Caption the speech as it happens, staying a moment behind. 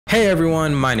Hey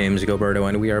everyone, my name is Gilberto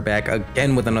and we are back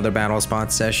again with another battle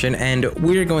spot session, and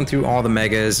we're going through all the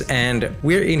megas, and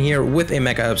we're in here with a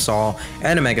Mega Absol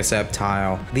and a Mega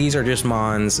Sapphire. These are just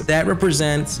mons that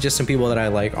represent just some people that I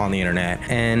like on the internet,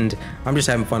 and I'm just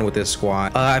having fun with this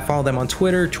squad. I follow them on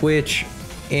Twitter, Twitch,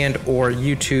 and or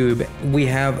YouTube. We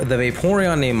have the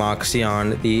Vaporeon named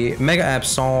Moxion, the Mega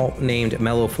Absol named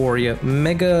Mellophoria,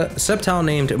 Mega Sceptile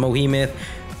named Mohemith,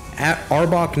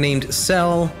 Arbok named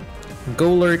Cell,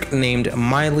 Golurk named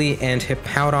Miley, and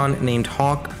Hippowdon named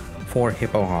Hawk for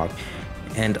Hippohawk.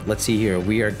 And let's see here,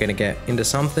 we are gonna get into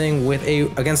something with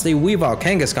against a Weavile,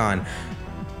 Kangaskhan,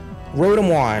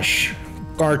 Rotom Wash,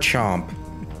 Garchomp,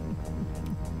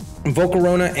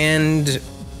 Volcarona,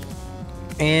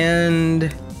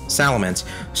 and Salamence.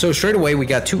 So straight away we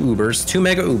got two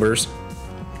Mega Ubers.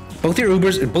 Both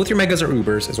your Megas are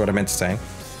Ubers, is what I meant to say.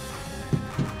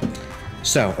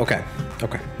 So, okay.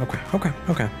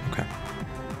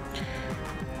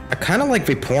 I kind of like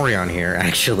Vaporeon here,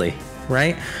 actually,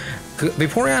 right?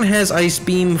 Vaporeon has Ice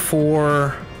Beam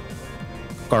for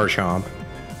Garchomp.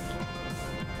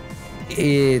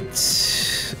 It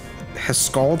has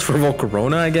Scald for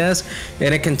Volcarona, I guess,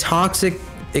 and it can Toxic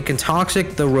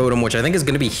the Rotom, which I think is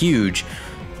going to be huge.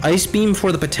 Ice Beam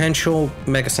for the potential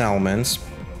Mega Salamence,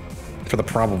 for the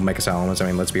probable Mega Salamence. I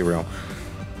mean, let's be real.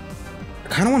 I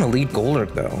kind of want to lead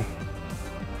Golurk though.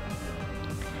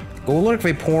 Golurk,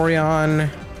 Vaporeon,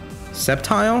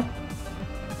 Sceptile.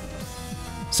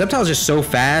 Sceptile is just so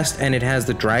fast, and it has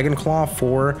the Dragon Claw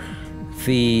for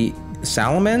the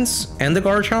Salamence and the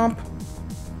Garchomp,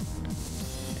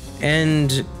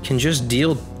 and can just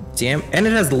deal damn. And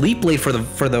it has the Leap Blade for the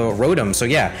Rotom. So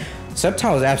yeah,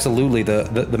 Sceptile is absolutely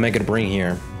the Mega to bring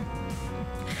here.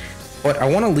 But I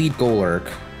want to lead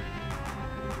Golurk.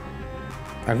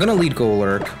 I'm gonna lead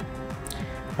Golurk.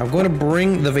 I'm going to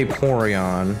bring the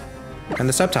Vaporeon and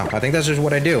the Sceptile. I think that's just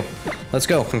what I do. Let's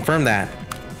go. Confirm that.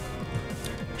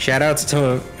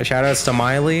 Shoutouts to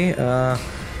Miley,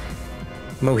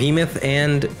 Mohemith,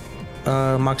 and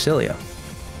Moxilia.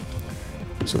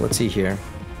 So let's see here.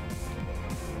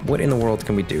 What in the world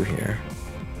can we do here?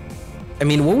 I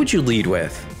mean, what would you lead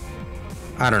with?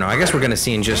 I don't know. I guess we're gonna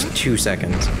see in just 2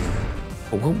 seconds.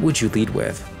 But what would you lead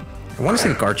with? I want to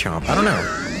say Garchomp. I don't know.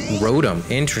 Rotom.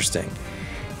 Interesting.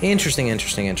 Interesting.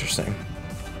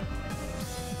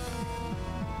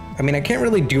 I mean, I can't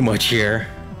really do much here.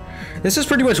 This is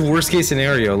pretty much worst case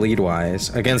scenario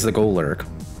lead-wise against the Golurk.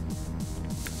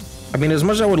 I mean, as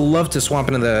much as I would love to swap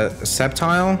into the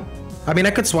Sceptile, I mean,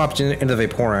 I could swap into the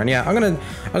Vaporeon. Yeah, I'm gonna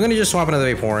just swap into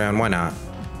the Vaporeon. Why not?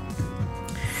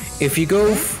 If you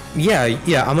go,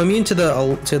 yeah, I'm immune to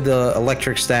the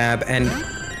Electric Stab, and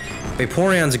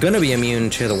Vaporeon's gonna be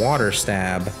immune to the Water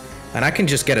Stab, and I can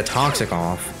just get a Toxic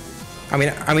off. I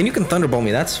mean, you can Thunderbolt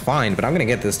me, that's fine, but I'm gonna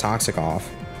get this Toxic off.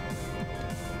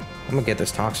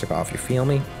 You feel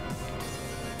me?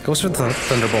 Goes for the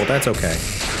Thunderbolt, that's okay.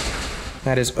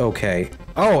 That is okay.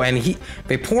 Oh, and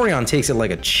Vaporeon takes it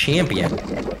like a champion.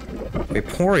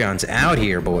 Vaporeon's out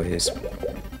here, boys.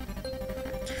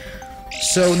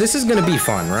 So this is gonna be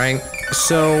fun, right?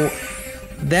 So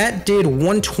that did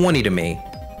 120 to me.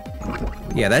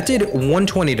 Yeah, that did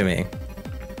 120 to me.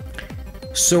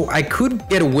 So I could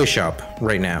get a Wish up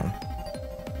right now.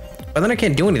 But then I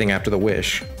can't do anything after the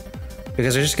Wish,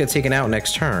 because I just get taken out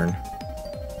next turn.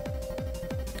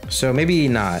 So maybe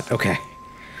not. Okay.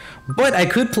 But I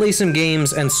could play some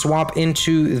games and swap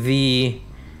into the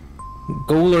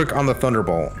Golurk on the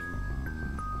Thunderbolt.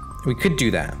 We could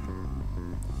do that.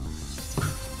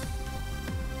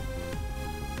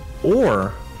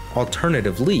 Or,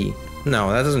 alternatively,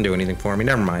 no, that doesn't do anything for me.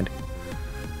 Never mind.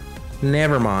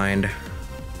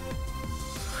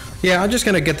 Yeah, I'm just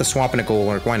gonna get the swap into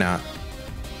Golurk. Why not?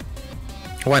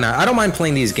 I don't mind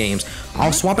playing these games.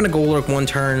 I'll swap into Golurk one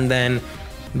turn, then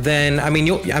I mean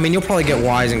you'll probably get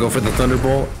wise and go for the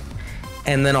Thunderbolt,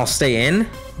 and then I'll stay in.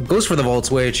 Goes for the Volt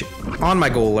Switch on my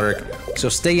Golurk. So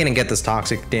stay in and get this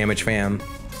Toxic damage, fam.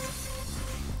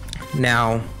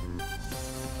 Now,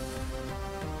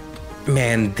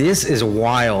 man, this is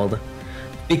wild,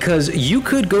 because you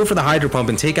could go for the Hydro Pump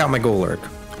and take out my Golurk,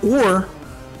 or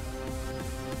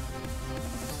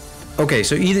okay,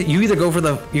 so you either go for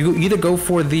the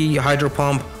Hydro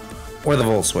Pump or the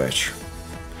Volt Switch.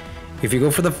 If you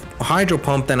go for the Hydro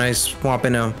Pump, then I swap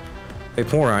in a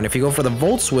Vaporeon. If you go for the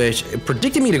Volt Switch, it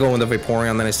predicted me to go in the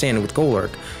Vaporeon, then I stand in with Golurk.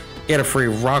 Get a free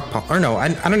Rock Polish. Or no, I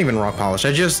don't even Rock Polish.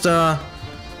 I just,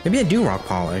 maybe I do Rock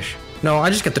Polish. No, I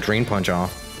just get the Drain Punch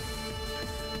off.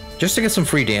 Just to get some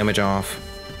free damage off.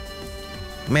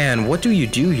 Man, what do you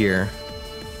do here?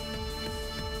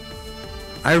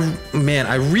 Man,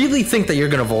 I really think that you're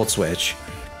gonna Volt Switch.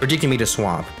 predicting me to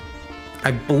swap.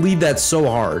 I believe that's so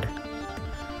hard.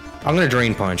 I'm gonna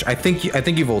Drain Punch. I think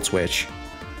you Volt Switch.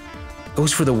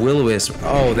 Goes for the Will-O-Wisp.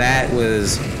 Oh, that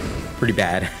was pretty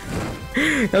bad.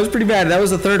 That was pretty bad. That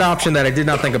was the third option that I did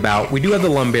not think about. We do have the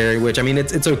Lumberry, which, I mean,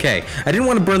 it's okay. I didn't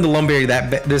want to burn the Lumberry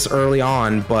this early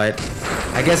on, but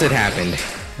I guess it happened,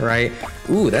 right?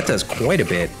 Ooh, that does quite a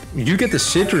bit. You get the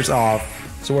citrus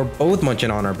off, so we're both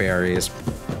munching on our berries.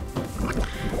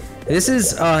 This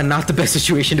is not the best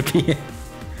situation to be in.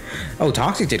 Oh,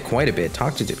 Toxic did quite a bit.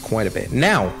 Toxic did quite a bit.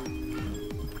 Now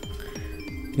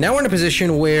we're in a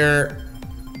position where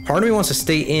part of me wants to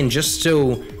stay in just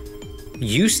so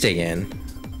you stay in.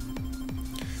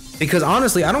 Because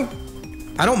honestly, I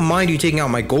don't mind you taking out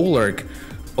my Golurk,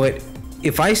 but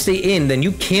if I stay in, then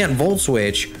you can't Volt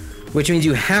Switch, which means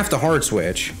you have to Hard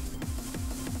Switch.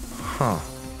 Huh.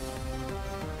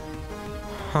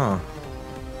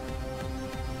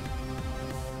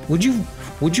 Would you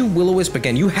Will-O-Wisp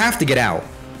again? You have to get out.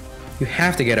 You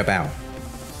have to get up out.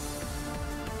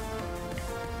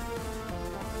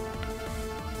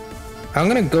 I'm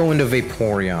gonna go into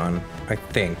Vaporeon, I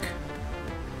think.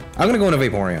 I'm gonna go into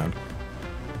Vaporeon.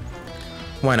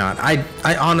 Why not? I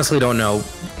honestly don't know.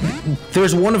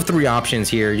 There's one of three options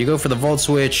here. You go for the Volt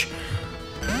Switch,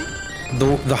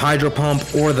 the Hydro Pump,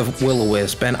 or the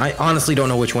Will-O-Wisp, and I honestly don't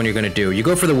know which one you're gonna do. You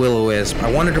go for the Will-O-Wisp.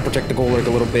 I wanted to protect the Golurk a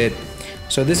little bit,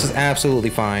 so this is absolutely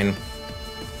fine.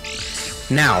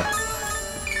 Now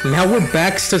we're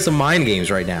back to some mind games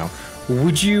right now.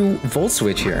 Would you Volt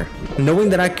Switch here, knowing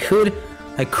that I could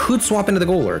swap into the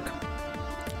Golurk?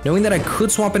 Knowing that I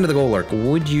could swap into the Golurk,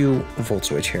 would you Volt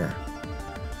Switch here?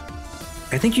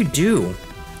 I think you do.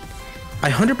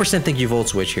 I 100% think you Volt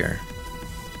Switch here.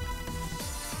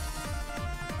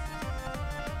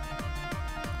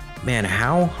 Man,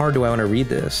 how hard do I want to read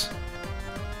this?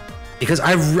 Because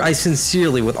I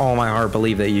sincerely, with all my heart,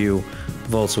 believe that you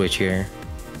Volt Switch here.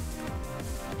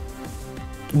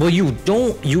 Well, you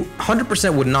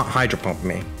 100% would not Hydro Pump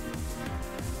me.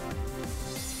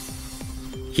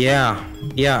 Yeah.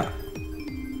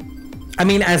 I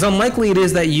mean, as unlikely it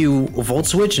is that you Volt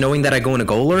Switch, knowing that I go into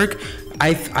Golurk,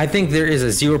 I think there is a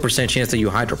 0% chance that you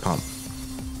Hydro Pump.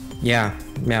 Yeah.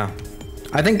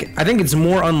 I think it's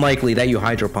more unlikely that you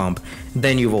Hydro Pump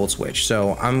than you Volt Switch.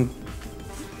 So I'm,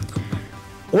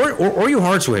 or you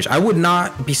Hard Switch. I would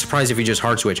not be surprised if you just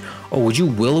Hard Switch. Oh, would you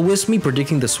Will-O-Wisp me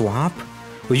predicting the swap?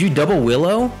 Would you double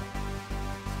Willow?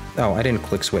 Oh, I didn't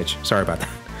click switch. Sorry about that.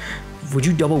 Would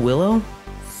you double Willow?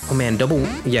 Oh man, double.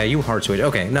 Yeah, you Hard Switch.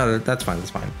 Okay, no, that's fine. That's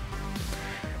fine.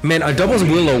 Man, a doubles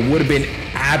Willow would have been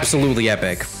absolutely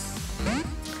epic.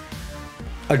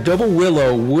 A double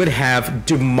Willow would have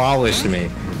demolished me.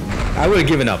 I would have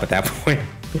given up at that point.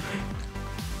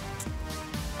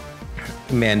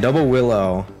 Man, double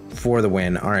Willow for the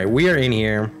win. All right, we are in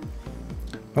here.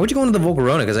 Why would you go into the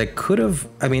Volcarona? Because I could have.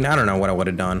 I mean, I don't know what I would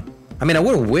have done. I mean, I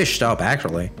would have wished up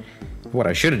actually. What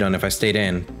I should have done if I stayed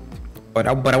in, but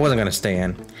I wasn't gonna stay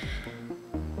in.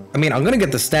 I mean, I'm gonna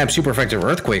get the Stab Super Effective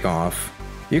Earthquake off.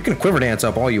 You can Quiver Dance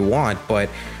up all you want, but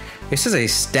this is a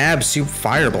Stab Super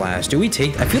Fire Blast. Do we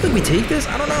take? I feel like we take this.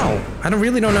 I don't know.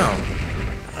 Really don't know.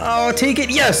 Oh, take it.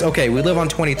 Yes. Okay, we live on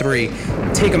 23.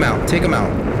 Take him out. Take him out.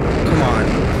 Come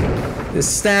on. This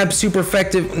Stab Super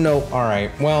Effective. No. All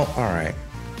right. Well. All right.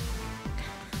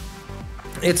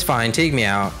 It's fine. Take me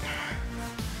out.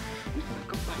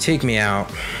 Take me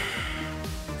out.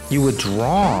 You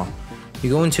withdraw. You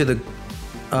go into the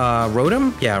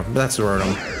Rotom? Yeah, that's the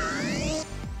Rotom.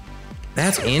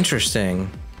 That's interesting.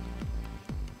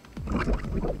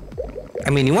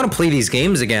 I mean, you want to play these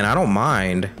games again, I don't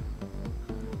mind.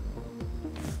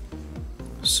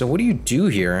 So what do you do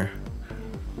here?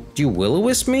 Do you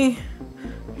Will-O-Wisp me?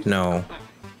 No.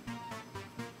 Do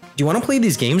you want to play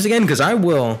these games again? Because I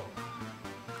will.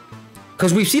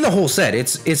 Because we've seen the whole set.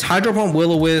 It's Hydro Pump,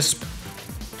 Will-O-Wisp,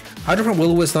 Hydro Pump,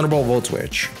 Will-O-Wisp, Thunderbolt, Volt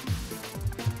Switch.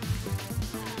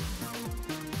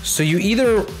 So you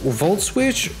either Volt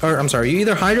Switch, or I'm sorry, you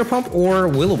either Hydro Pump or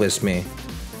Will-O-Wisp me.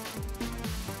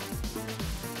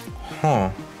 Huh.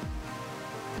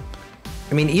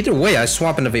 I mean, either way, I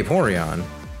swap into Vaporeon.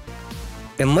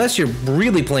 Unless you're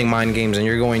really playing mind games and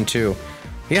you're going to...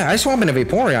 Yeah, I swap into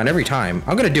Vaporeon every time.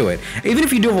 I'm gonna do it. Even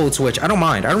if you do Volt Switch, I don't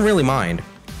mind. I don't really mind.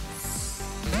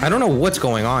 I don't know what's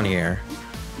going on here.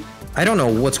 I don't know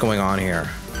what's going on here.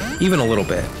 Even a little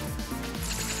bit.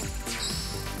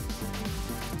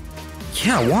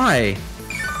 Yeah, why?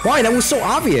 Why? That was so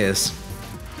obvious.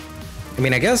 I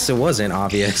mean, I guess it wasn't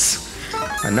obvious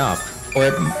enough.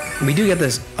 But we do get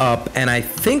this up, and I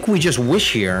think we just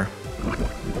Wish here.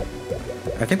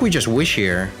 I think we just Wish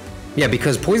here. Yeah,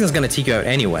 because Poison's gonna take you out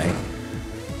anyway.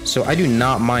 So I do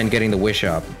not mind getting the wish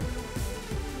up.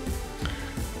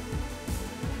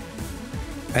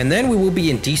 And then we will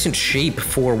be in decent shape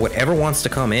for whatever wants to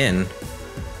come in.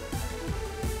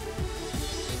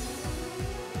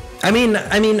 I mean,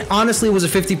 honestly, it was a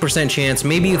 50% chance.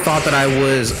 Maybe you thought that I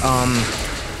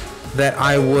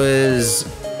was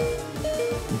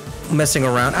messing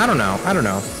around. I don't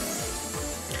know.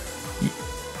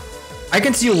 I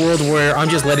can see a world where I'm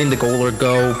just letting the goaler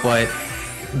go, but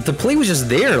the play was just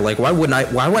there. Like, why would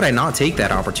I not take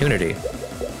that opportunity?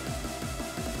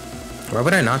 Why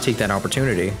would I not take that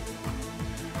opportunity?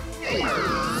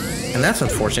 And that's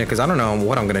unfortunate, because I don't know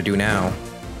what I'm gonna do now.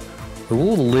 We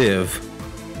will live,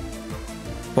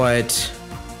 but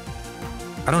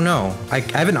I don't know. I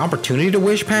have an opportunity to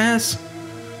wish pass,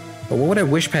 but what would I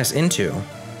wish pass into?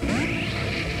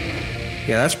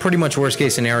 Yeah, that's pretty much worst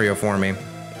case scenario for me.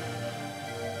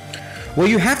 Well,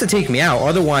 you have to take me out,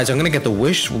 otherwise I'm gonna get the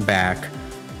wish back.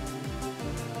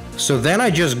 So then I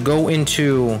just go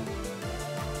into...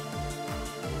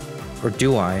 Or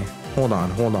do I? Hold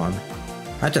on.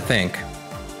 I have to think.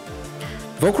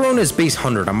 Volcarona is base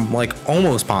 100, I'm like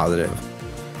almost positive.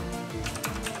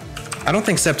 I don't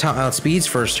think Sapphire outspeeds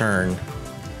first turn.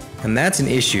 And that's an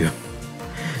issue.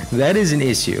 That is an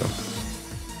issue.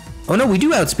 Oh no, we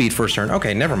do outspeed first turn.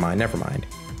 Okay, never mind.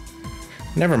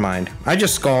 I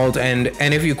just scald, and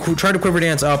if you try to quiver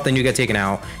dance up, then you get taken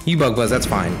out. You bug buzz, that's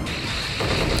fine.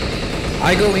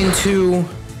 I go into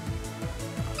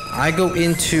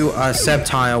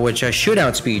Sapphire, which I should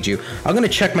outspeed you. I'm gonna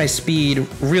check my speed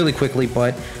really quickly,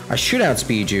 but I should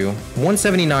outspeed you.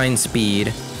 179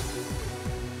 speed.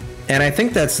 And I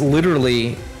think that's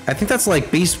literally, I think that's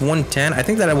like base 110. I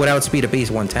think that I would outspeed a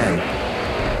base 110.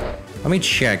 Let me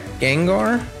check.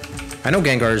 Gengar? I know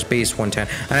Gengar is base 110.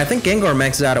 And I think Gengar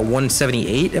maxes out at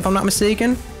 178, if I'm not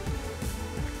mistaken.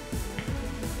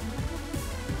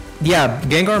 Yeah,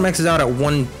 Gengar maxes out at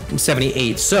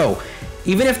 178. So,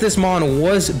 even if this Mon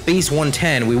was base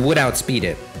 110, we would outspeed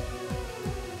it.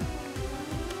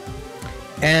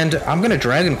 And I'm gonna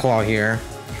Dragon Claw here.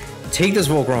 Take this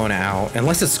Volcarona out,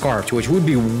 unless it's Scarfed, which would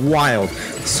be wild.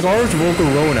 Scarfed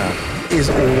Volcarona is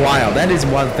wild. That is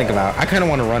wild to think about. I kind of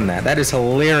want to run that. That is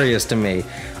hilarious to me.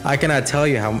 I cannot tell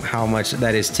you how much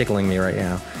that is tickling me right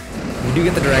now. You do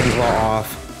get the Dragon Claw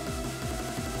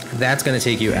off. That's going to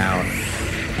take you out.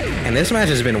 And this match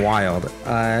has been wild.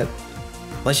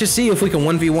 Let's just see if we can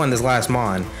 1v1 this last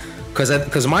Mon.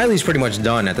 Because Miley's pretty much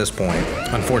done at this point,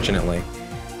 unfortunately.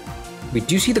 We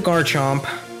do see the Garchomp.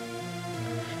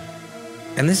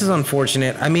 And this is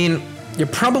unfortunate. I mean, you're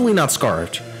probably not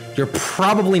Scarfed. You're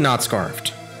probably not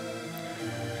Scarfed.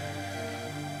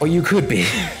 Or you could be.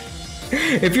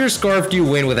 If you're Scarfed, you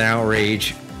win with an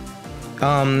Outrage.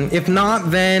 If not,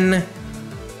 then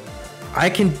I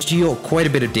can deal quite a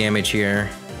bit of damage here.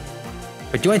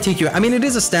 But do I take you? I mean, it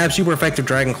is a stab super effective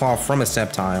Dragon Claw from a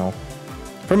Sceptile.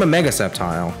 From a Mega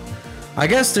Sceptile. I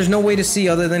guess there's no way to see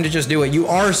other than to just do it. You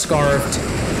are Scarfed.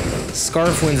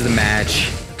 Scarf wins the match.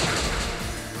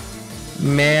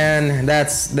 Man,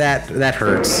 that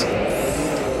hurts.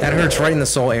 That hurts right in the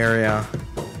soul area.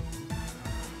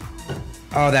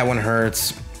 Oh, that one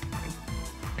hurts.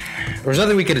 There's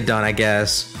nothing we could have done, I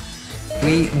guess.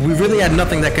 We really had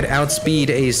nothing that could outspeed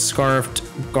a Scarfed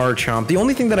Garchomp. The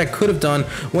only thing that I could have done...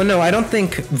 Well, no, I don't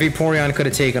think Vaporeon could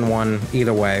have taken one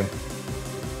either way.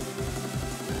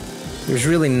 There's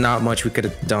really not much we could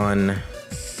have done.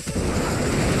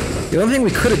 The only thing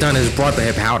we could have done is brought the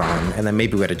Hippowdon, and then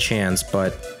maybe we had a chance,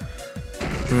 but...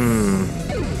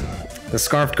 The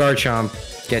Scarfed Garchomp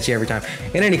gets you every time.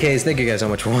 In any case, thank you guys so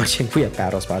much for watching. We have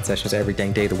battle spot sessions every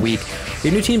dang day of the week. We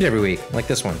have new teams every week, like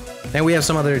this one. And we have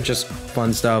some other just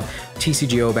fun stuff.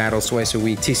 TCGO battles twice a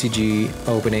week, TCG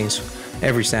openings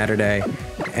every Saturday,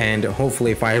 and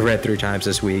hopefully Fire Red 3 times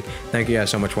this week. Thank you guys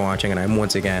so much for watching, and I'm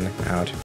once again out.